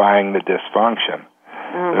intensifying the dysfunction.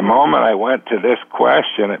 The moment I went to this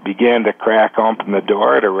question, it began to crack open the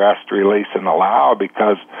door to rest, release, and allow,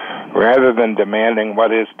 because rather than demanding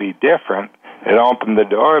what is be different, it opened the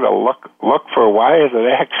door to look for why is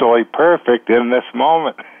it actually perfect in this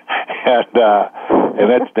moment. And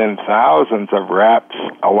it's been thousands of reps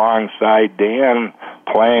alongside Dan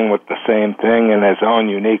playing with the same thing in his own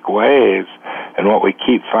unique ways. And what we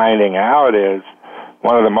keep finding out is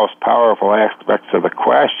one of the most powerful aspects of the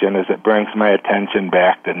question is it brings my attention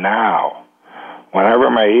back to now. Whenever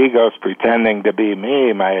my ego's pretending to be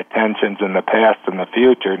me, my attention's in the past and the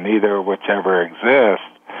future, neither of which ever exists.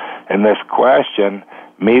 And this question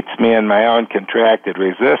meets me in my own contracted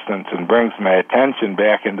resistance and brings my attention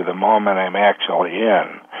back into the moment I'm actually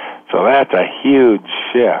in. So that's a huge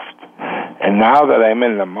shift. And now that I'm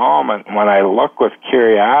in the moment, when I look with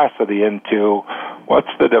curiosity into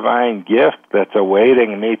what's the divine gift that's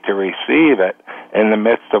awaiting me to receive it in the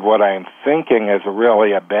midst of what I'm thinking is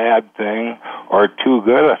really a bad thing or too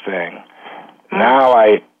good a thing, now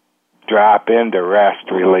I drop into rest,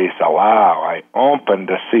 release, allow. I open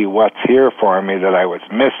to see what's here for me that I was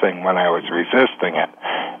missing when I was resisting it.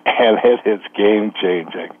 And it is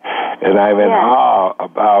game-changing. And I'm in awe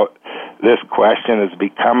about this question has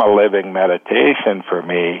become a living meditation for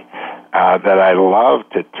me that I love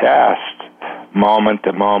to test moment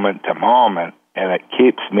to moment to moment, and it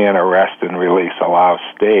keeps me in a rest and release, allow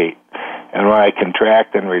state. And when I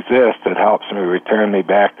contract and resist, it helps me return me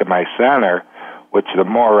back to my center, which the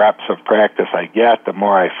more reps of practice I get, the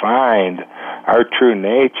more I find our true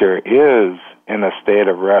nature is in a state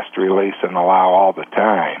of rest, release, and allow all the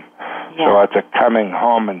time. Yeah. So it's a coming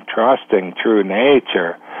home and trusting true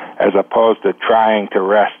nature as opposed to trying to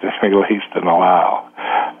rest and release and allow.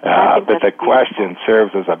 But the question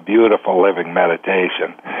serves as a beautiful living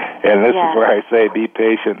meditation. And this is where I say be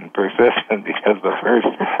patient and persistent, because the first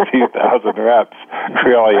few thousand reps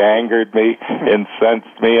really angered me,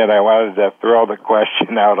 incensed me, and I wanted to throw the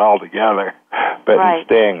question out altogether. But in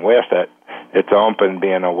staying with it, it's opened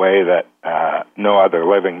me in a way that no other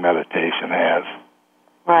living meditation has.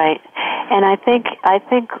 Right. And I think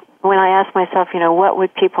when I ask myself, what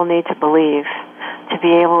would people need to believe to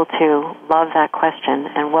be able to love that question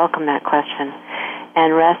and welcome that question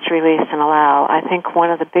and rest, release, and allow, I think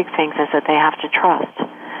one of the big things is that they have to trust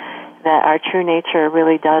that our true nature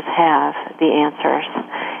really does have the answers.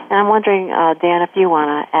 And I'm wondering, Dan, if you want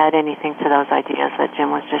to add anything to those ideas that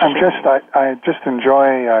Jim was just sharing. I just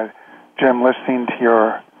enjoy, Jim, listening to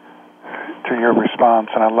your response,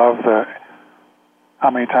 and I love how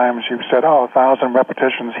many times you've said, 1,000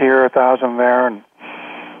 repetitions here, 1,000 there.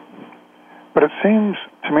 But it seems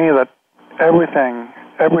to me that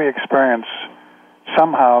every experience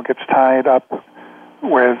somehow gets tied up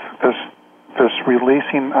with this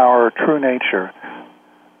releasing our true nature.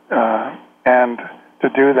 And to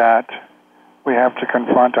do that, we have to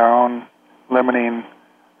confront our own limiting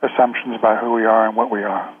assumptions about who we are and what we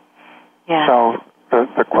are. Yeah. So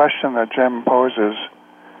the question that Jim poses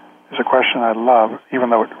is a question I love, even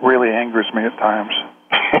though it really angers me at times.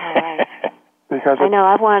 Right. Because I know,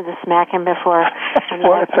 I've wanted to smack him before.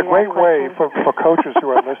 Well, it's a great way for coaches who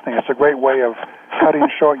are listening. It's a great way of cutting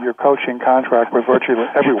short your coaching contract with virtually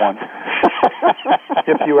everyone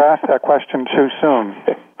if you ask that question too soon.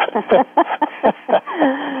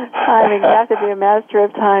 Timing. You have to be a master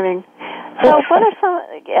of timing. So what are some,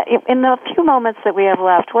 in the few moments that we have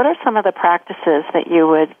left, what are some of the practices that you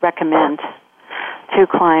would recommend to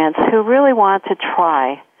clients who really want to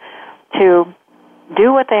try to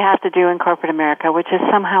do what they have to do in corporate America, which is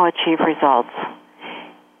somehow achieve results,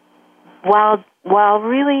 while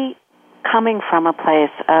really coming from a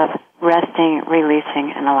place of resting,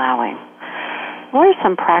 releasing, and allowing? What are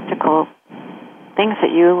some practical things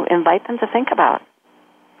that you invite them to think about?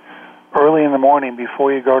 Early in the morning,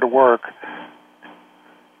 before you go to work,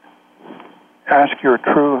 ask your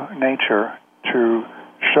true nature to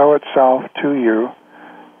show itself to you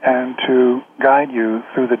and to guide you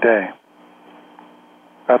through the day.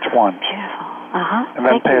 That's one. Beautiful. And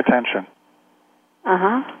then pay attention.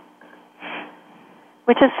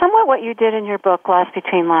 Which is somewhat what you did in your book, Lost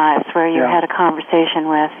Between Lives, where you had a conversation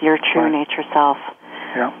with your true nature self.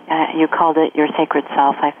 Yeah. You called it your sacred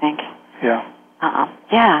self, I think. Yeah.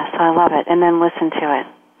 Yeah, so I love it. And then listen to it.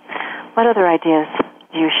 What other ideas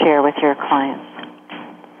do you share with your clients?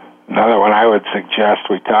 Another one I would suggest,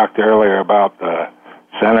 we talked earlier about the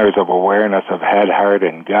centers of awareness of head, heart,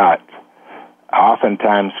 and gut.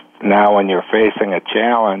 Oftentimes now when you're facing a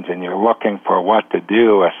challenge and you're looking for what to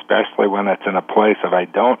do, especially when it's in a place of I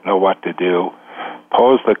don't know what to do,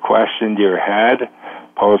 pose the question to your head,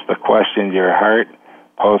 pose the question to your heart,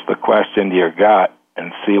 pose the question to your gut,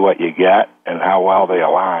 and see what you get and how well they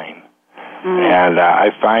align. And I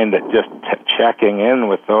find that just checking in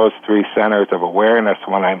with those three centers of awareness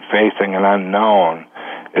when I'm facing an unknown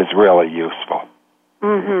is really useful.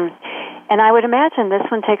 Mm-hmm. And I would imagine this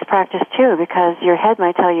one takes practice too, because your head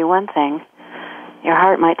might tell you one thing, your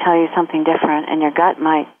heart might tell you something different, and your gut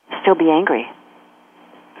might still be angry,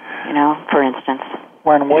 for instance.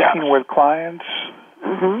 When working with clients,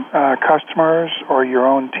 customers, or your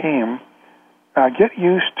own team, get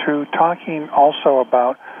used to talking also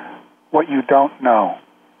about what you don't know,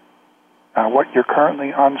 what you're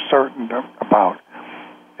currently uncertain about.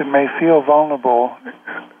 It may feel vulnerable,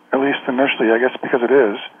 at least initially, I guess because it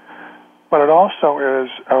is, but it also is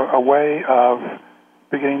a way of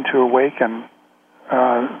beginning to awaken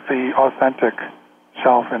the authentic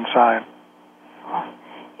self inside.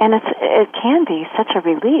 And it can be such a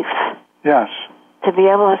relief. Yes. To be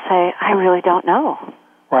able to say, I really don't know.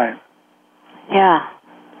 Right. Yeah.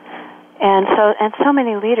 And so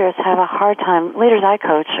many leaders have a hard time. Leaders I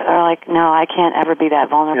coach are like, no, I can't ever be that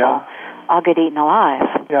vulnerable. Yeah. I'll get eaten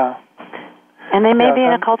alive. Yeah. And they may be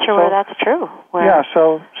in a culture where that's true.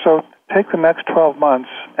 So take the next 12 months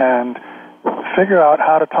and figure out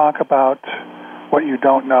how to talk about what you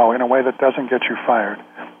don't know in a way that doesn't get you fired,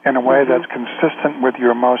 in a way that's consistent with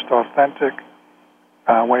your most authentic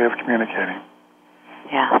way of communicating.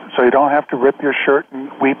 Yeah. So you don't have to rip your shirt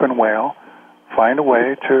and weep and wail. Find a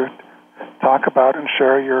way to talk about and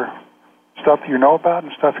share your stuff you know about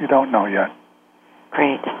and stuff you don't know yet.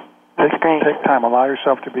 Great. That's great. Take time. Allow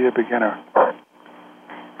yourself to be a beginner.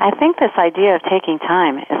 I think this idea of taking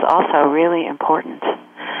time is also really important.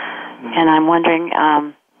 And I'm wondering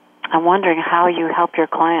how you help your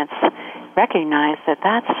clients recognize that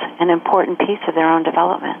that's an important piece of their own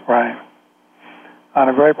development. Right. On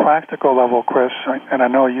a very practical level, Chris, and I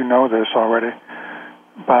know you know this already,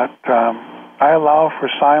 but I allow for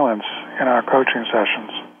silence in our coaching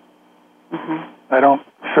sessions. I don't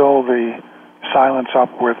fill the silence up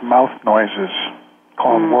with mouth noises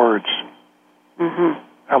called words.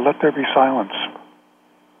 I let there be silence.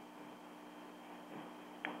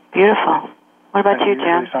 Beautiful. What about you,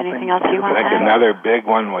 Jim? Anything else you want to add? I think another big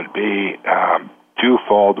one would be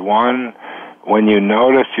twofold. One, when you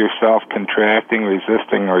notice yourself contracting,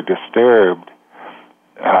 resisting, or disturbed,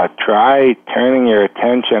 try turning your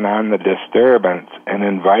attention on the disturbance and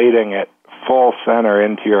inviting it full center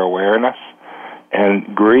into your awareness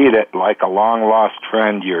and greet it like a long-lost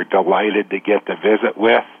friend you're delighted to get to visit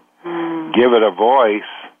with. Give it a voice,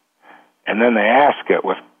 and then ask it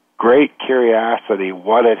with great curiosity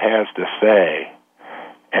what it has to say,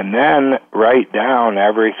 and then write down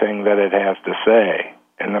everything that it has to say.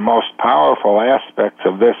 And the most powerful aspects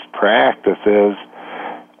of this practice is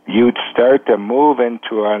you'd start to move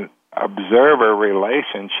into an observer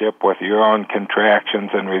relationship with your own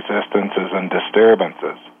contractions and resistances and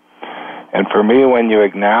disturbances. And for me, when you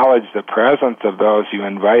acknowledge the presence of those, you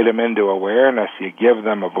invite them into awareness, you give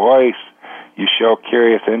them a voice, you show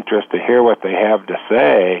curious interest to hear what they have to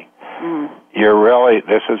say,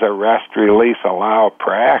 this is a rest, release, allow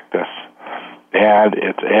practice. And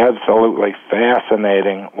it's absolutely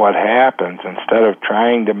fascinating what happens. Instead of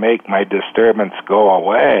trying to make my disturbance go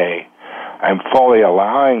away, I'm fully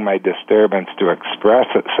allowing my disturbance to express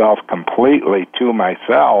itself completely to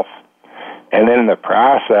myself. And in the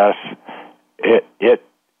process,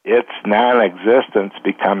 its non-existence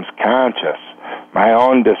becomes conscious. My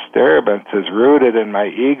own disturbance is rooted in my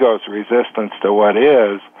ego's resistance to what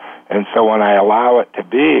is, and so when I allow it to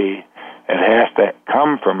be, it has to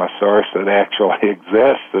come from a source that actually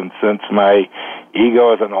exists, and since my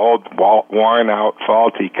ego is an old, worn-out,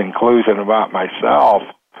 faulty conclusion about myself,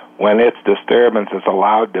 when its disturbance is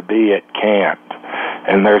allowed to be, it can't.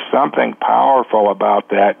 And there's something powerful about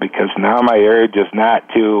that, because now my urge is not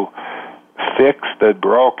to fix the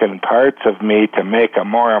broken parts of me to make a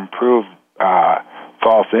more improved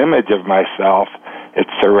false image of myself. It's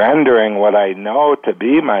surrendering what I know to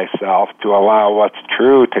be myself to allow what's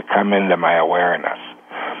true to come into my awareness.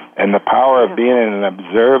 And the power of being in an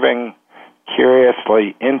observing,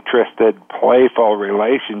 curiously interested, playful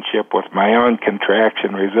relationship with my own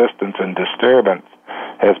contraction, resistance, and disturbance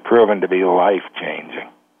has proven to be life-changing.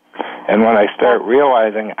 And when I start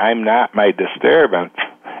realizing I'm not my disturbance,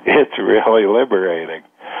 it's really liberating.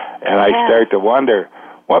 And I start to wonder,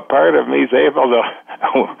 what part of me is able to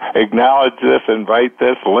acknowledge this, invite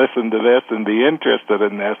this, listen to this, and be interested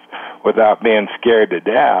in this without being scared to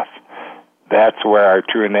death? That's where our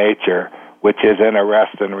true nature, which is in a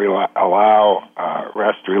rest, release,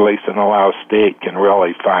 and allow state, can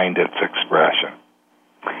really find its expression.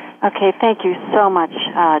 Okay, thank you so much,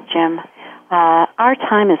 Jim. Our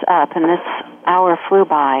time is up, and this hour flew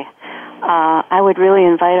by. I would really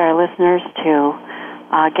invite our listeners to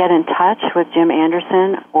get in touch with Jim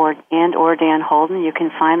Anderson or Dan Holden. You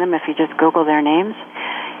can find them if you just Google their names.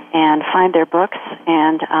 and find their books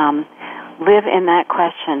and live in that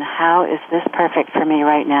question, how is this perfect for me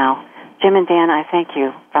right now? Jim and Dan, I thank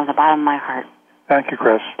you from the bottom of my heart. Thank you,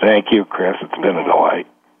 Chris. Thank you, Chris. It's been a delight.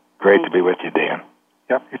 Great to be with you, Dan.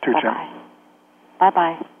 Yep, you too, Jim.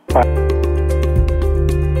 Bye-bye. Bye.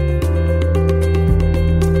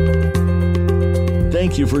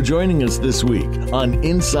 Thank you for joining us this week on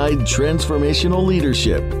Inside Transformational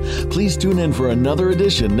Leadership. Please tune in for another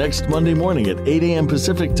edition next Monday morning at 8 a.m.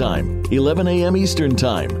 Pacific Time, 11 a.m. Eastern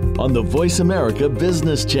Time on the Voice America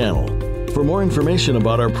Business Channel. For more information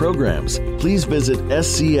about our programs, please visit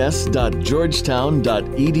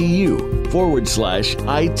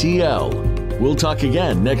scs.georgetown.edu/ITL. We'll talk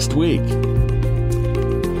again next week.